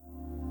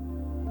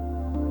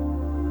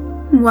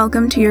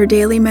Welcome to your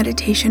daily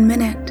meditation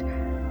minute.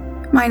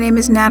 My name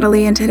is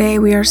Natalie, and today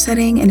we are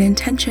setting an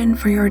intention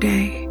for your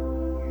day.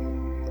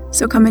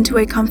 So come into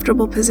a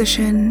comfortable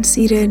position,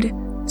 seated,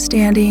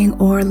 standing,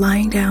 or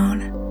lying down.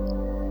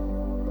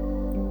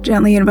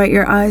 Gently invite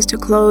your eyes to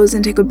close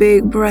and take a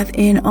big breath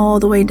in all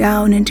the way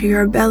down into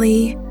your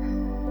belly,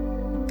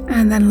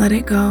 and then let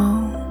it go.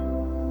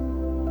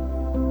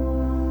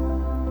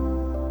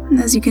 And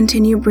as you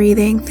continue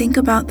breathing, think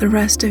about the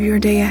rest of your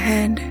day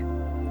ahead.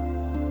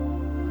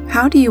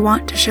 How do you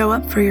want to show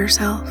up for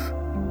yourself?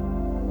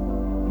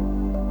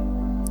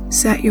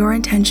 Set your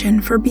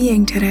intention for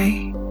being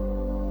today.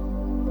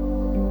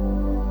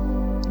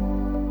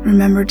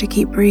 Remember to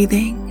keep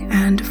breathing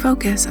and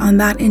focus on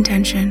that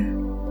intention.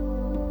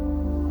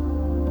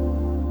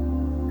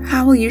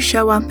 How will you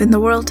show up in the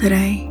world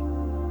today?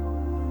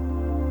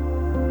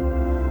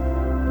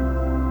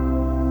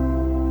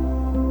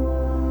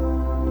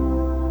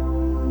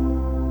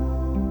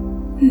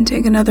 And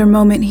take another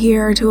moment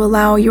here to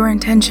allow your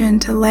intention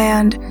to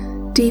land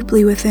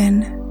deeply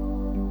within.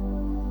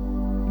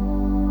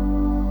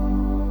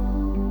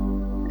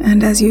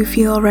 And as you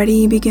feel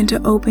ready, begin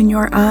to open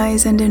your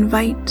eyes and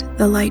invite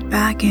the light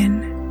back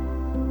in.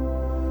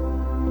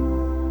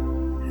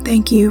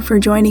 Thank you for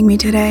joining me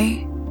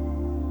today.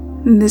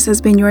 This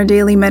has been your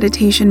daily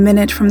meditation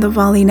minute from the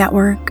Volley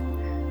Network.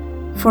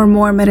 For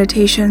more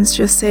meditations,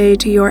 just say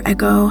to your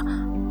echo,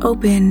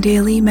 "Open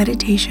daily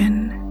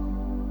meditation."